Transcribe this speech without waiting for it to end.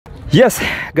Yes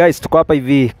guys, tuko hapa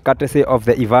hivi courtesy of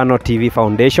the 𝐸𝐻 TV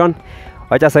Foundation.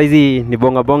 Wacha saizi ni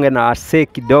bonge na ase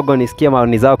kidogo nisikie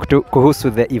maoni zao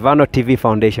kuhusu the 𝐸𝐻 TV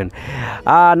Foundation.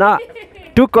 Na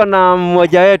tuko na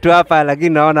mmoja wetu hapa lakini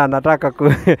naona anataka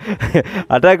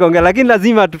kuongea, lakini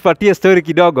lazima tupatie story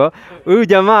kidogo. Huyu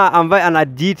jamaa ambaye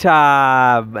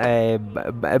anajiita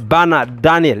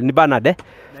Daniel, ni Bernard.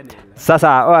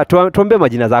 Sasa tuambie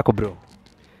majina zako bro.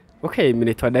 Okay, mimi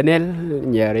naitwa Daniel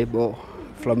Nyarebo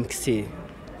from Kisii.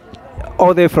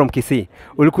 All the way from Kisii.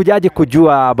 Ulikujaje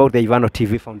kujua about the 𝐸𝐻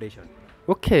TV Foundation?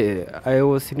 Okay, I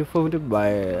was informed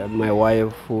by my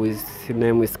wife whose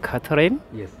name is Catherine.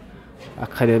 Yes.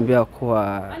 Akaniambia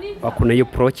kuwa kuna hiyo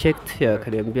project,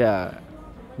 akaniambia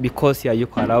because ya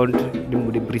yuko around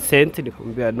ni present,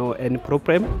 nikamwambia no any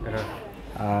problem.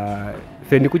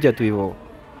 Nikuja tu hivyo.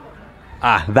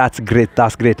 That's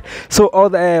great. So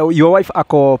your wife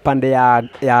ako pande ya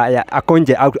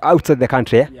akonje outside the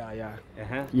country, eh?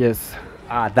 Yeah. Yes.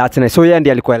 That's nice. So yeye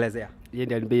ndiye alikuelezea? Yeye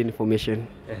ndiye alinipa information.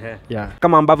 Yeah.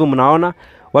 Kama ambavyo mnaona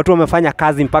watu wamefanya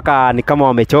kazi mpaka ni kama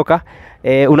wamechoka.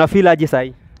 Unafeel aje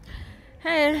sasa?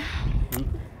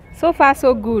 So far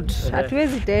so good.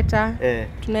 Hatuwezi teta.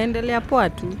 Tunaendelea poa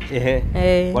tu.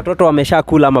 Watoto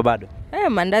wameshakula ama bado?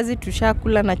 Mandazi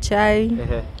tushakula na chai.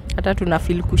 Hata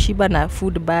tunafeel kushiba na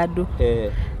food bado.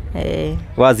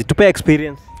 Wazi, tupe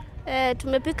experience.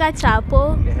 Tumepika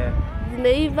chapo.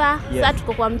 Zimeiva, sasa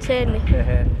tuko kwa mchele.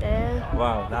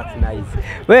 Wow, that's nice.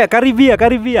 Wewe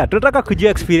karibia. Tunataka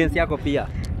kujua experience yako pia.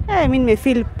 Mimi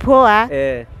nimefeel poa.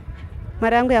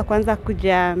 Mara yangu ya kwanza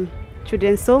kuja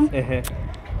children's home.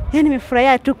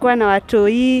 Nimefurahia tu kuwa na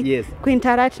watoi,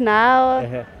 kuinteract na hao.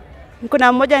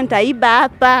 Kuna mmoja nitaiba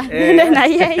hapa, nenda na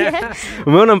yeye.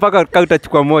 Umeona mpaka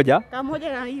utachukua moja? Kama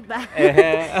moja naiba.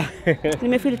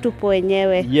 Nimefeel tupo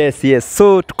wenyewe. Yes.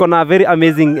 So tuko na very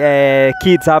amazing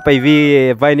kids hapa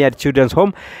hivi Vineyard Children's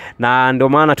Home, na ndio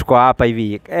maana tuko hapa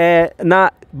hivi.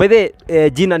 Na by the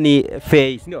jina ni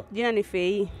Fei, sio? Jina ni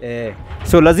Fei.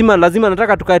 So lazima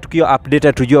nataka tukae tukio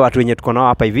update tujue watu wenye tuko nao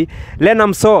hapa hivi. Lena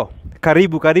Mso,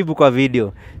 karibu kwa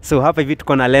video. So hapa hivi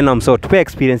tuko na Lena Mso. Tupe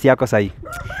experience yako sasa hii.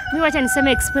 Mimi wacha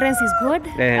niseme experience is good.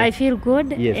 I feel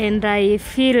good and I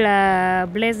feel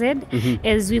blessed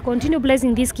as we continue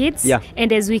blessing these kids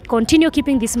and as we continue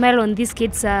keeping the smile on these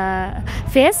kids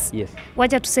face.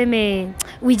 Wacha tuseme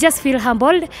we just feel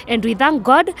humbled and we thank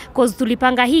God because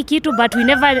tulipanga hii kitu but we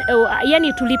never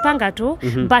yani tulipanga tu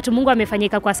but Mungu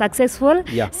amefanyika kwa successful.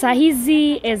 Saa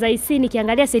hizi as I see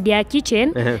nikiangalia 𝐨𝐬𝐢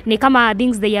kitchen ni kama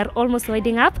things they are almost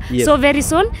winding up. So very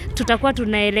soon tutakuwa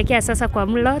tunaelekea sasa kwa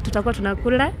mlo, tutakuwa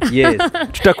tunakula.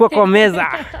 Tutakuwa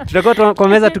kwa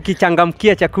meza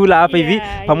tukichangamkia chakula hapa hivi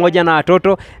pamoja na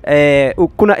watoto.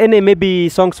 Kuna maybe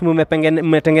songs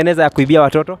mmetengeneza ya kuibia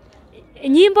watoto?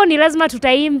 Nyimbo ni lazima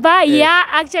tutaimba.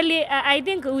 Actually I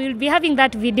think we will be having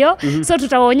that video. So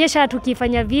tutawaonyesha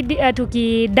tukifanya video,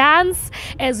 tukidance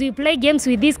as we play games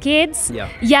with these kids.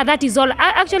 That is all.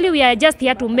 Actually we are just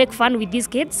here to make fun with these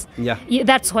kids.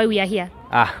 That's why we are here.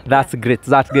 That's great.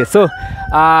 So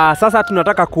sasa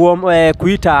tunataka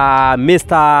kuita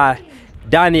Mr.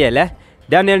 Daniel.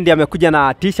 Daniel ndiye amekuja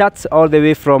na t-shirts all the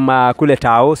way from kule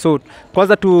Tao. So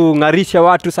kwanza tungarishe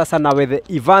watu sasa na with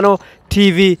the 𝐸𝐻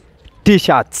TV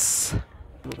t-shirts.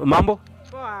 Mambo?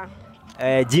 Poa.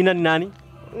 Jina ni nani?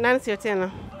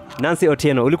 Nancy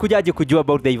Otieno. Ulikujaje kujua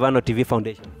about the 𝐸𝐻 TV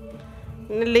Foundation?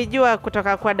 Nilijua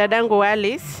kutoka kwa dadangu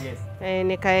Alice.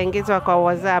 Nikaingizwa kwa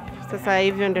WhatsApp. Sasa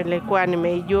hivyo ndio nilikuwa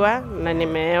nimeijua na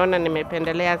nimeona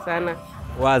nimependelea sana.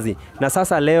 Wazi. Na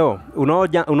sasa leo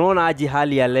unaona aje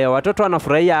hali ya leo? Watoto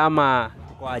wanafurahia ama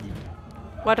kwaje?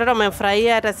 Watoto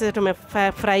wamefurahia, hata sisi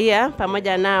tumefurahia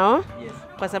pamoja nao.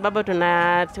 Kwa sababu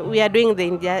we are doing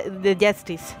the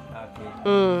justice.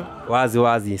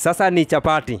 Wazi. Sasa ni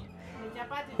chapati.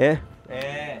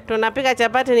 Tunapika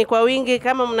chapati ni kwa wingi,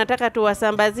 kama mnataka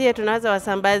tuwasambazie tunaweza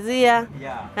wasambazia.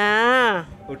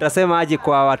 Utasema aje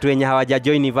kwa watu wenye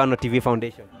hawajajoin 𝐸𝐻 TV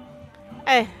Foundation?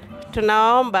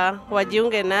 Tunaomba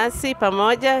wajiunge nasi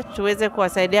pamoja tuweze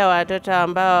kuwasaidia watoto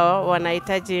ambao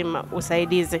wanahitaji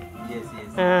usaidizi.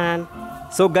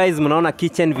 So guys, mnaona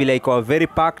kitchen vile iko very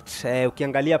packed.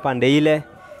 Ukiangalia pande ile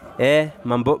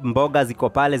mboga ziko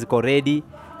pale, ziko ready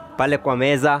pale kwa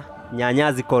meza,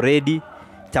 nyanya ziko ready,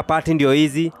 chapati ndio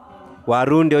hizi,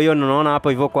 waru ndio hiyo unaona hapo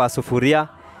hivyo kwa sufuria.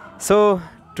 So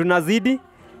tunazidi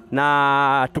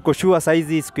na tuko sure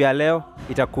saizi siku ya leo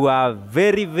itakuwa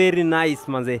very nice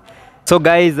manze. So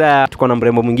guys, tuko na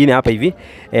mrembo mwingine hapa hivi.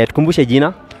 Tukumbushe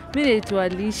jina. Mimi naitwa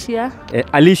Alicia.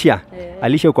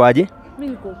 Alicia uko aje?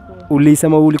 Mimi niko poa.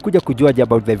 Ulisema ulikuja kujua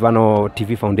about the 𝐸𝐻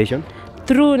TV Foundation?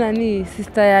 Through nani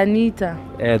sister ya Anita.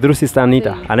 Through sister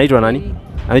Anita. Anaitwa nani?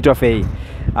 Anaitwa Fei.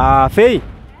 Fei,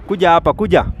 kuja hapa,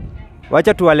 kuja.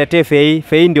 Wacha tuwaletee Fei.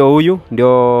 Fei ndio huyu,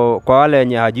 ndio kwa wale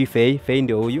wenye hajui Fei. Fei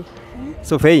ndio huyu.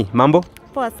 So Fei, mambo?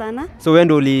 Poa sana. So wewe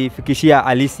ndio ulifikishia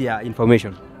Alicia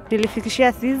information?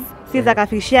 Nilifikishia Sis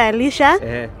akafikishia Alicia.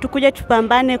 Tukuje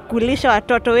tupambane kulisha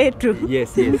watoto wetu.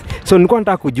 Yes. So nilikuwa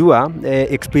nataka kujua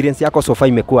experience yako so far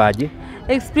imekuwa aje?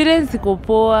 Experience iko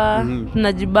poa,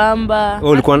 tunajibamba.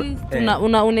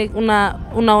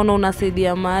 Unaona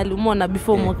unasaidia mahali, umeona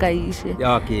before mwaka ishe.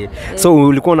 Okay. So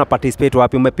ulikuwa una participate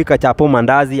wapi? Umepika chapo,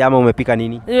 mandazi ama umepika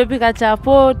nini? Nimepika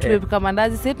chapo, tumepika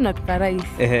mandazi, sasa tunapika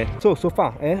rice. So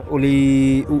far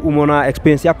umeona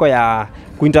experience yako ya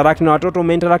kuinteract na watoto,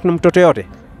 umeinteract na mtoto yote?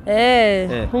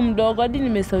 Huyu mdogo hadi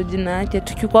nimesahau jina yake,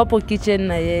 tukiko hapo kitchen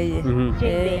na yeye.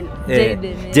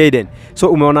 𝐨𝐻𝐢𝐳𝐬𝐿. So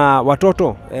umeona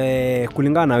watoto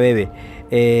kulingana na wewe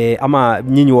ama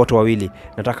nyinyi wote wawili,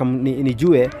 nataka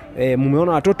nijue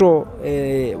mumeona watoto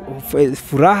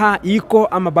furaha iko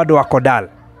ama bado wako dull?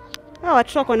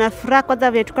 Watoto wako na furaha,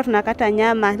 kwanza vile tulikuwa tunakata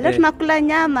nyama. Leo tunakula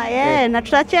nyama, na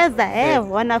tutacheza.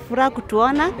 Wana furaha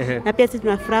kutuona na pia sisi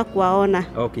tuna furaha kuwaona.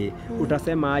 Okay.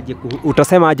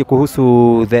 Utasema aje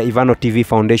kuhusu the Ivano TV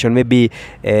Foundation? Maybe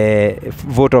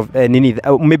vote of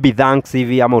maybe thanks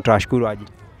hivi ama utashukuru aje?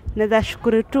 Naweza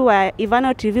shukuru tu wa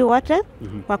Ivano TV wote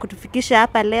kwa kutufikisha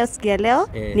hapa leo, siku ya leo.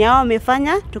 Ni hao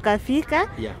wamefanya tukafika.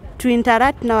 To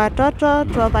interact na watoto,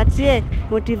 tuwapatie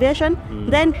motivation.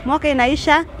 Then mwaka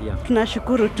inaisha,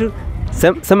 tunashukuru tu.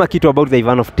 Sema kitu about the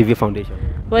Ivano TV Foundation.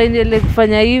 Waendelee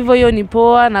kufanya hivyo, hiyo ni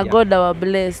poa na God wa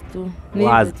bless tu.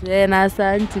 Na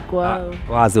asante kwao.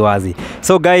 Wazi.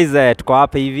 So guys, tuko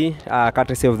hapa hivi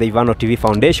courtesy of the Ivano TV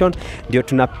Foundation. Ndio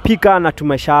tunapika na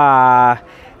tumesha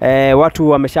watu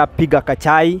wameshapiga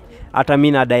kachai. Hata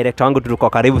mimi na director wangu tulikuwa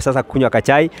karibu sasa kunywa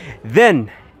kachai. Then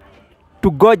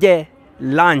tugoje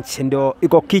lunch, ndio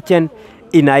iko kitchen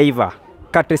inaiva,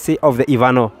 courtesy of the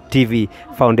Ivano TV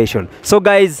Foundation. So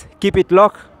guys, keep it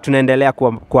locked, tunaendelea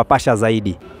kuwapasha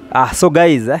zaidi. So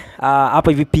guys,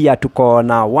 hapa hivi pia tuko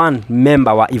na one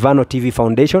member wa Ivano TV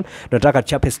Foundation. Tunataka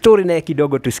tuchape story naye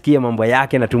kidogo, tusikie mambo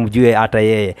yake na tumjue hata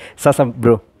yeye. Sasa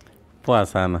bro. Poa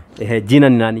sana. Jina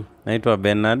ni nani? Naitwa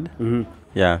Bernard.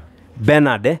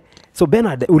 Bernard. So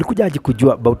Bernard, ulikuja aje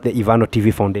kujua about the Ivano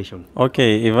TV Foundation?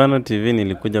 Okay, Ivano TV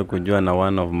nilikuja kujua na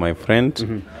one of my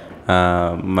friend,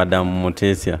 Madam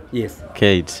Mutesia. Yes.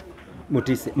 Kate.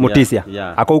 Mutesia.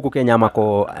 Ako huko Kenya ama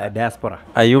ako diaspora?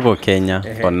 Ayuko Kenya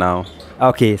for now.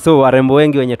 Okay, so warembo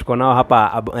wengi wenye tuko nao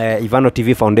hapa Ivano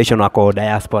TV Foundation wako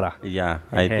diaspora?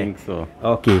 I think so.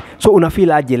 Okay, so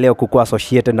unafeel aje leo kukuwa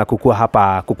associated na kukuwa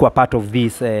hapa, kukuwa part of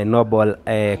this noble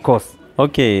cause?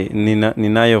 Okay,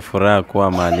 ninayo furaha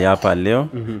kuwa mahali hapa leo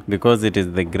because it is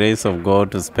the grace of God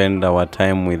to spend our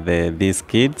time with these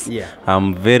kids.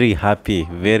 I'm very happy.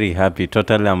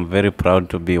 Totally, I'm very proud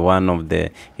to be one of the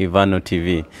Ivano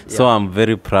TV. So I'm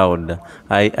very proud.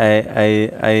 I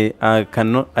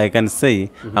can say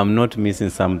I'm not missing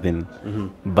something,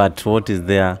 but what is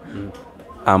there?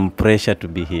 I'm pressured to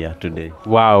be here today.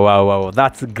 Wow.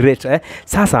 That's great.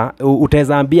 Sasa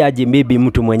utaweza ambia aje maybe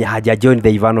mtu mwenye haja join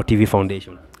the Ivano TV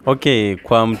Foundation? Okay,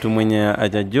 kwa mtu mwenye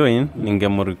haja join,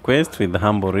 ningemu request with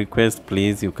humble request,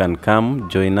 please you can come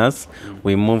join us.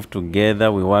 We move together,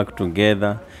 we work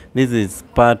together. This is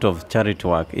part of charity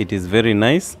work. It is very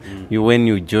nice. When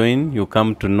you join, you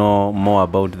come to know more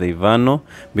about the Ivano,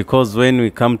 because when we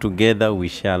come together, we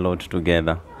share a lot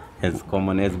together as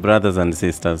common, as brothers and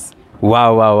sisters.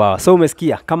 Wow. So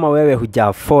umesikia, kama wewe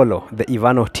huja follow the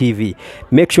Ivano TV,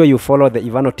 make sure you follow the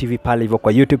Ivano TV pale hivyo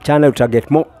kwa YouTube channel, uta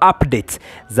get more updates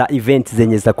za events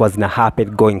zenye zitakuwa zina happen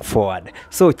going forward.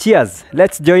 So cheers,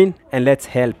 let's join and let's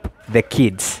help the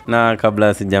kids. Na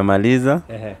kabla sijamaliza,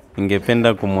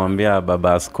 ningependa kumwambia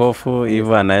baba askofu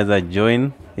hivyo anaweza join.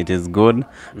 It is good.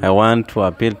 I want to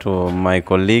appeal to my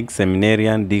colleagues,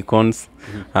 seminarian, deacons,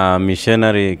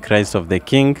 missionary Christ of the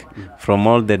King, from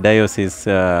all the dioceses,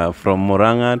 from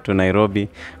Murang'a to Nairobi.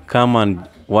 Come and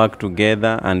work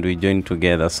together and we join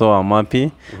together. So I'm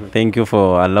happy. Thank you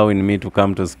for allowing me to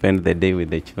come to spend the day with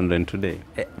the children today.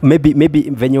 Maybe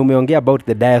venye umeongea about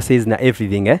the diocese na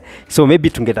everything, so maybe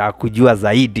tungetaka kujua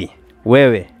zaidi.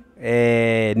 Wewe,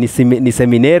 ni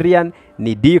seminarian,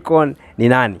 ni deacon, ni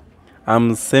nani?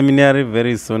 I'm seminary.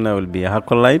 Very soon I will be a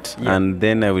acolyte, and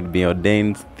then I will be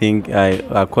ordained.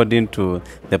 According to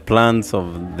the plans of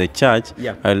the church,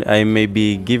 I may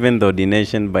be given the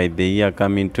ordination by the year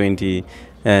coming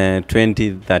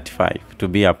 2035 to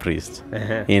be a priest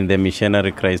in the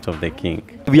missionary Christ of the King.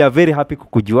 We are very happy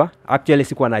kukujua. Actually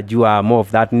sikuwa najua more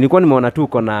of that. Nilikuwa nimeona tu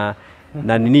uko na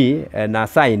na nini na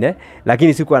sign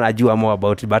lakini sikuwa najua more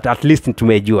about it, but at least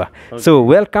tumejua. So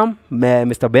welcome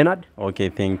Mr. Bernard. Okay,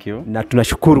 thank you. Na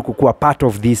tunashukuru kukuwa part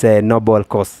of this noble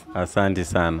cause. Asante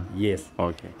sana. Yes.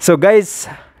 Okay. So guys,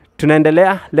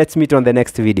 tunaendelea. Let's meet on the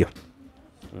next video.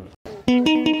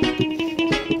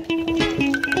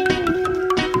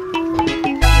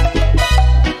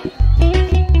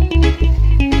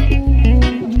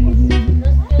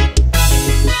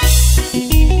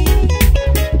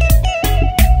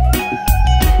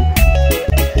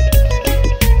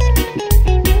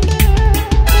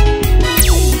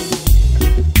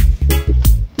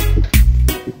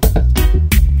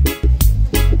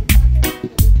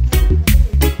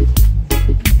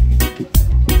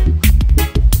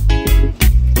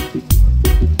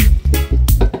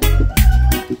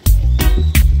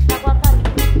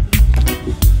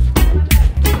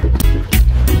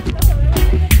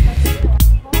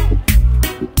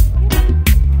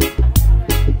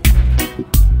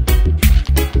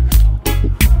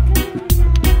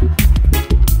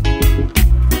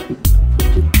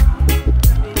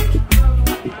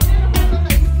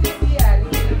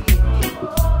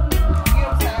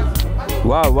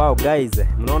 Wow guys,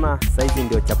 mnaona saizi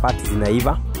ndio chapati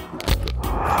zinaiva.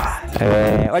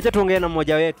 Wacha tuongee na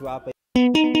mmoja wetu hapa.